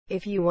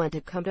If you want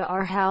to come to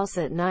our house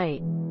at night,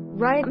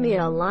 write me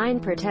a line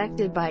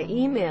protected by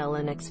email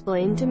and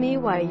explain to me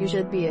why you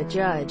should be a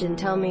judge and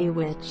tell me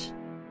which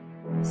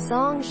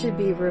song should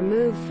be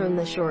removed from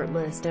the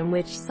shortlist and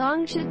which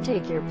song should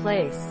take your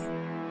place.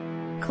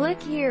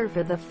 Click here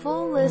for the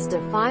full list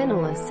of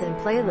finalists and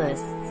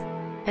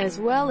playlists, as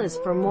well as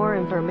for more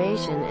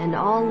information and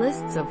all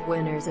lists of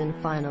winners and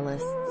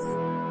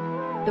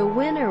finalists. The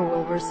winner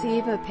will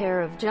receive a pair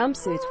of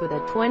jumpsuits with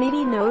a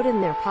 20 note in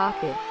their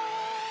pocket.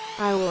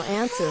 I will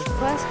answer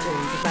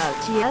questions about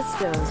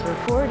Tiesto's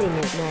recording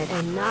at night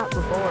and not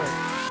before.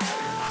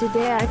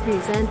 Today I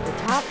present the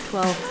top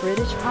 12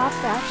 British pop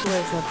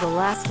bachelors of the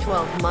last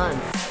 12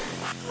 months.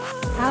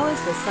 How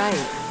is the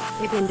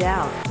site? If in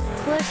doubt,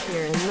 click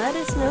here and let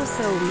us know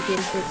so we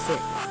can fix it.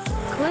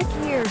 Click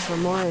here for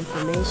more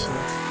information.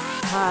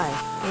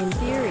 Hi, in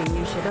theory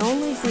you should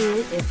only see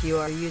it if you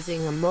are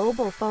using a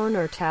mobile phone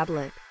or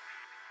tablet.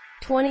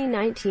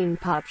 2019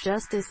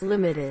 Popjustice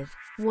Limited,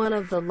 one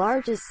of the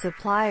largest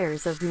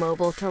suppliers of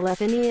mobile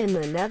telephony in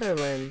the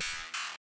Netherlands.